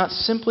Jesus is not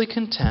simply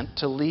content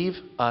to leave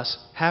us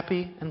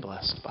happy and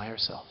blessed by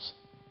ourselves.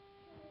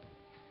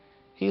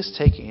 He is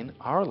taking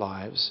our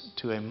lives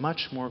to a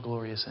much more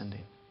glorious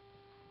ending.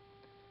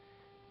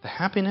 The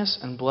happiness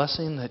and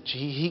blessing that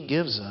He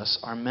gives us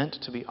are meant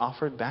to be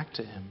offered back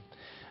to Him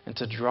and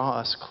to draw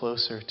us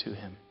closer to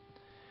Him.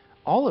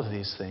 All of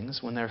these things,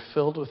 when they're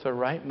filled with the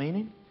right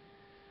meaning,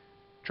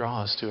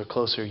 draw us to a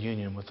closer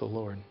union with the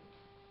Lord.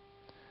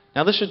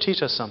 Now, this should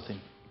teach us something.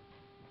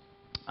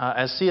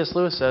 As C.S.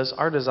 Lewis says,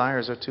 our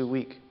desires are too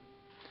weak.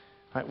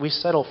 Right? We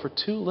settle for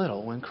too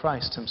little when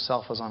Christ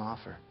Himself is on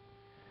offer.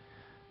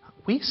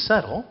 We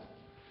settle,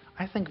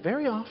 I think,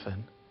 very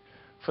often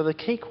for the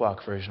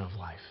cakewalk version of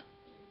life.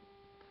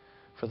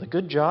 For the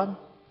good job,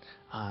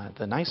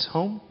 the nice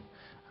home,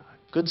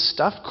 good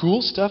stuff,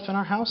 cool stuff in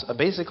our house, a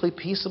basically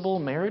peaceable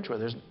marriage where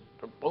the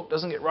boat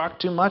doesn't get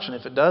rocked too much, and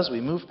if it does, we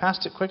move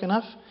past it quick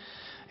enough.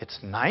 It's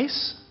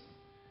nice,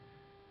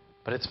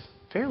 but it's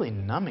fairly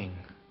numbing.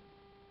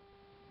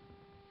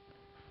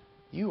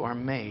 You are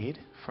made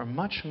for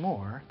much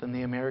more than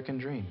the American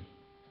dream.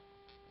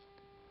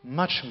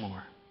 Much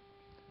more.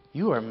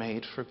 You are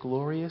made for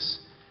glorious,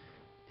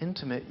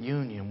 intimate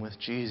union with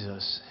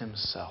Jesus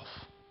Himself,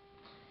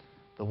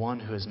 the one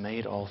who has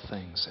made all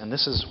things. And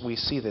we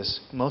see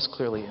this most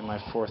clearly in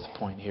my fourth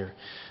point here,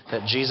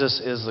 that Jesus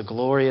is the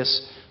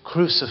glorious,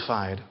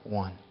 crucified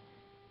one.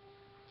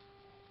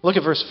 Look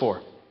at verse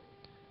 4.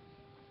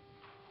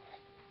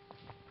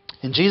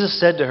 And Jesus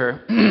said to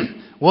her,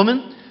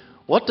 Woman,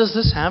 what does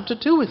this have to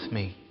do with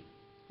me?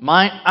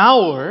 My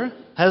hour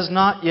has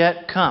not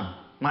yet come.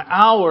 My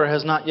hour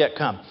has not yet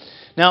come.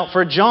 Now,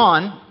 for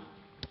John,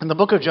 in the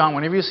book of John,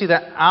 whenever you see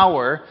that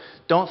hour,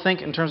 don't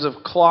think in terms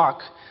of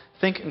clock,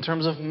 think in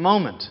terms of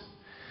moment.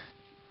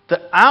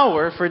 The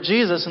hour for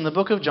Jesus in the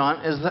book of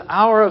John is the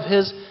hour of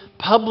His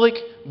public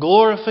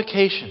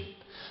glorification.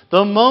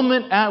 The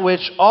moment at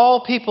which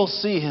all people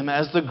see Him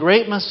as the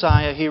great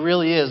Messiah He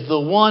really is, the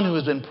one who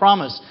has been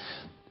promised.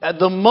 At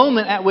the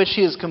moment at which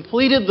He has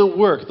completed the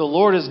work the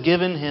Lord has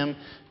given Him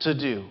to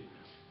do.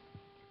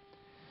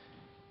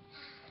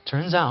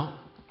 Turns out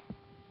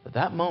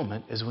that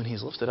moment is when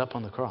He's lifted up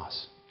on the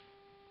cross.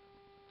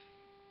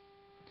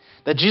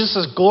 That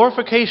Jesus'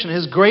 glorification,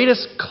 His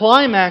greatest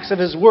climax of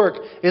His work,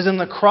 is in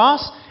the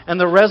cross and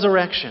the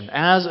resurrection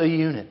as a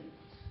unit.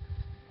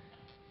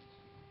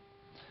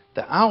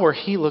 The hour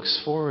he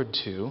looks forward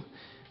to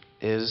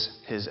is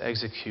his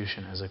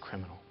execution as a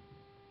criminal.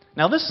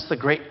 Now, this is the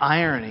great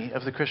irony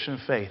of the Christian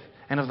faith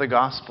and of the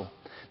gospel.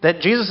 That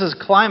Jesus'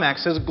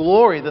 climax, his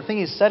glory, the thing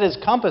he set his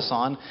compass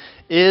on,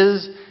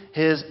 is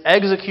his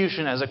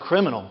execution as a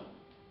criminal.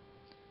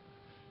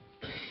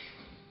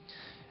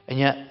 And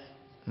yet,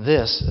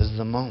 this is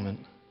the moment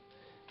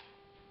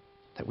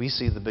that we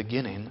see the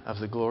beginning of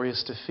the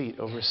glorious defeat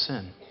over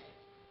sin,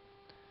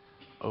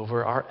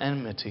 over our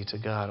enmity to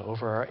God,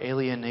 over our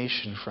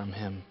alienation from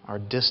Him, our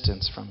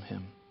distance from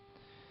Him.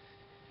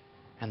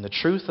 And the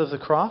truth of the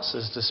cross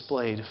is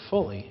displayed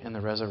fully in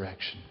the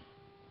resurrection.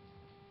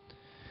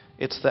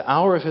 It's the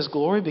hour of His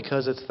glory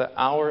because it's the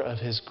hour of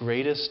His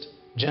greatest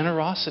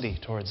generosity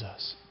towards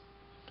us.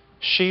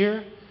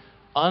 Sheer,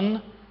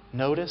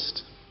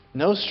 unnoticed,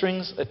 no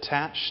strings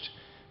attached,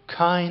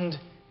 kind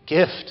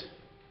gift.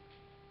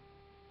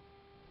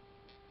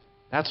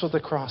 That's what the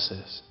cross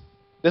is.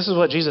 This is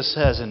what Jesus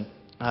says in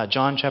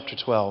John chapter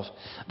 12.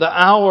 The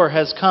hour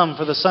has come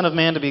for the Son of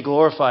Man to be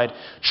glorified.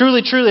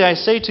 Truly, truly, I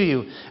say to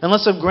you,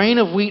 unless a grain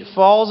of wheat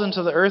falls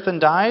into the earth and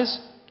dies,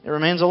 it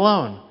remains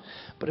alone.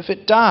 But if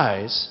it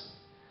dies,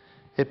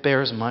 it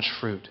bears much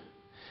fruit.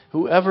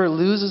 Whoever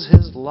loves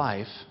his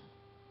life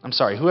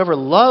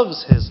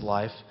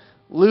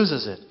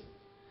loses it.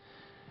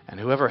 And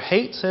whoever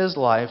hates his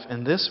life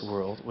in this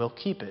world will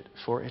keep it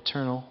for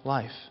eternal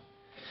life.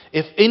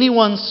 If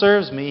anyone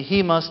serves me,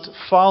 he must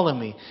follow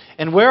me.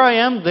 And where I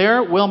am,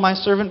 there will my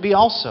servant be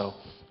also.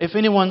 If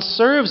anyone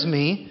serves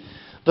me,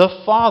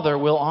 the Father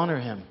will honor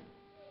him.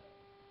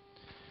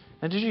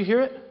 Now, did you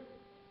hear it?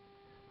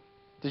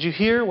 Did you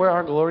hear where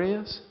our glory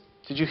is?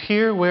 Did you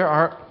hear where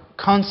our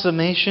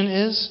consummation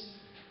is?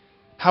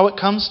 How it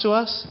comes to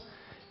us?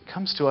 It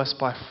comes to us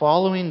by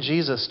following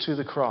Jesus to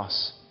the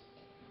cross.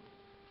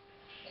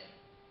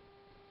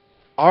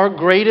 Our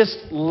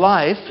greatest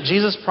life,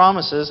 Jesus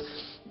promises,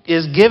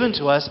 is given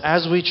to us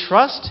as we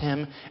trust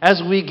Him,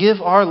 as we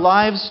give our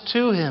lives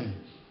to Him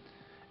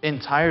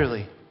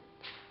entirely,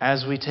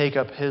 as we take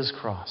up His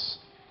cross.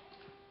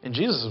 In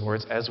Jesus'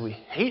 words, as we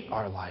hate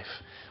our life,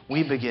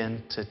 we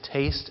begin to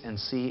taste and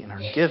see and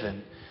are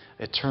given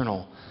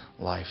eternal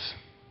life.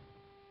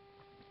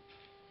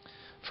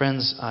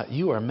 Friends,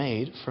 you are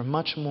made for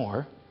much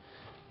more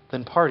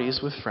than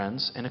parties with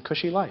friends and a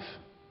cushy life.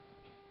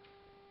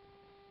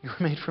 You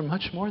are made for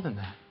much more than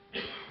that.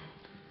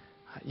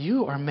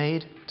 You are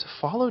made to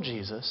follow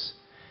Jesus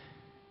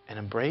and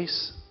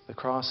embrace the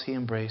cross He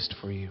embraced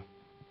for you.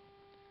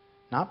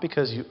 Not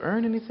because you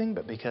earn anything,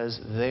 but because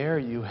there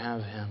you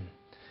have Him.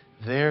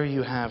 There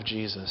you have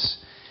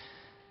Jesus.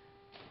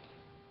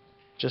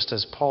 Just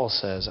as Paul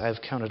says, I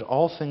have counted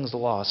all things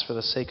lost for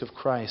the sake of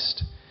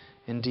Christ.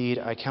 Indeed,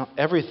 I count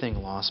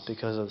everything lost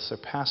because of the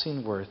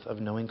surpassing worth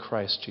of knowing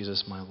Christ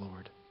Jesus my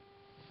Lord.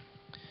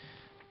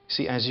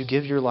 See, as you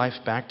give your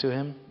life back to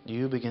Him,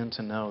 you begin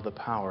to know the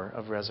power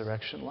of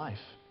resurrection life.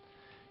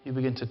 You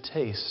begin to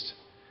taste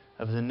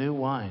of the new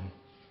wine.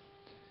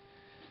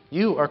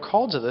 You are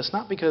called to this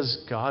not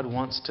because God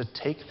wants to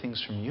take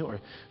things from you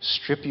or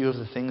strip you of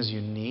the things you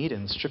need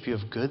and strip you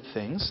of good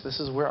things. This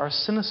is where our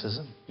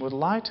cynicism would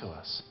lie to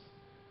us.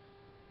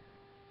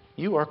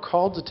 You are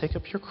called to take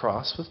up your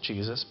cross with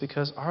Jesus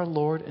because our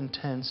Lord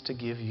intends to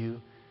give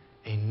you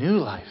a new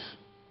life.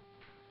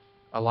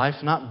 A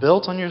life not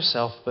built on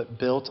yourself, but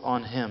built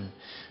on Him.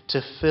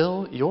 To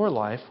fill your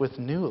life with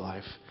new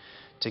life.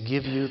 To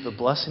give you the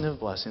blessing of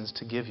blessings,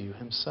 to give you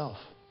Himself.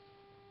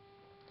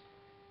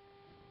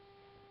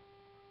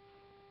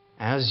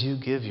 As you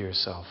give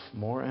yourself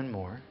more and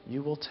more,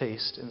 you will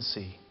taste and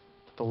see.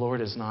 The Lord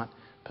is not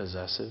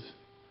possessive.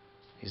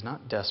 He's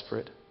not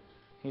desperate.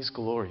 He's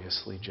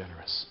gloriously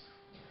generous.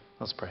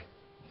 Let's pray.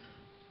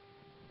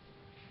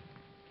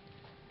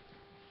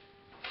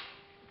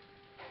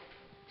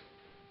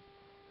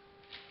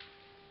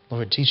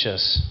 Lord, teach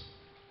us.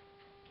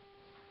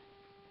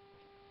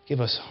 Give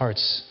us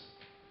hearts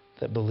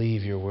that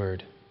believe your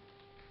word.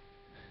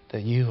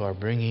 That you are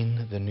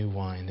bringing the new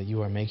wine. That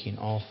you are making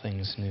all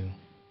things new.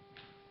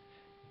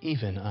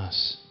 Even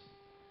us.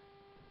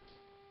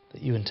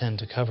 That you intend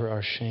to cover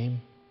our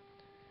shame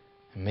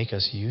and make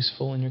us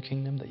useful in your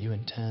kingdom. That you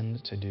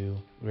intend to do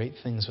great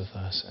things with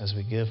us as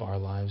we give our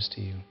lives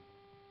to you.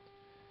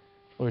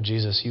 Lord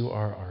Jesus, you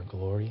are our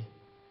glory.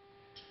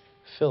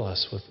 Fill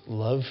us with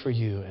love for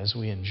you as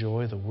we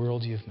enjoy the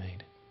world you've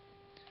made.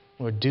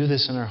 Lord, do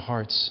this in our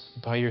hearts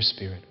by your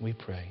Spirit, we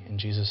pray. In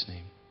Jesus'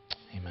 name,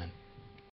 amen.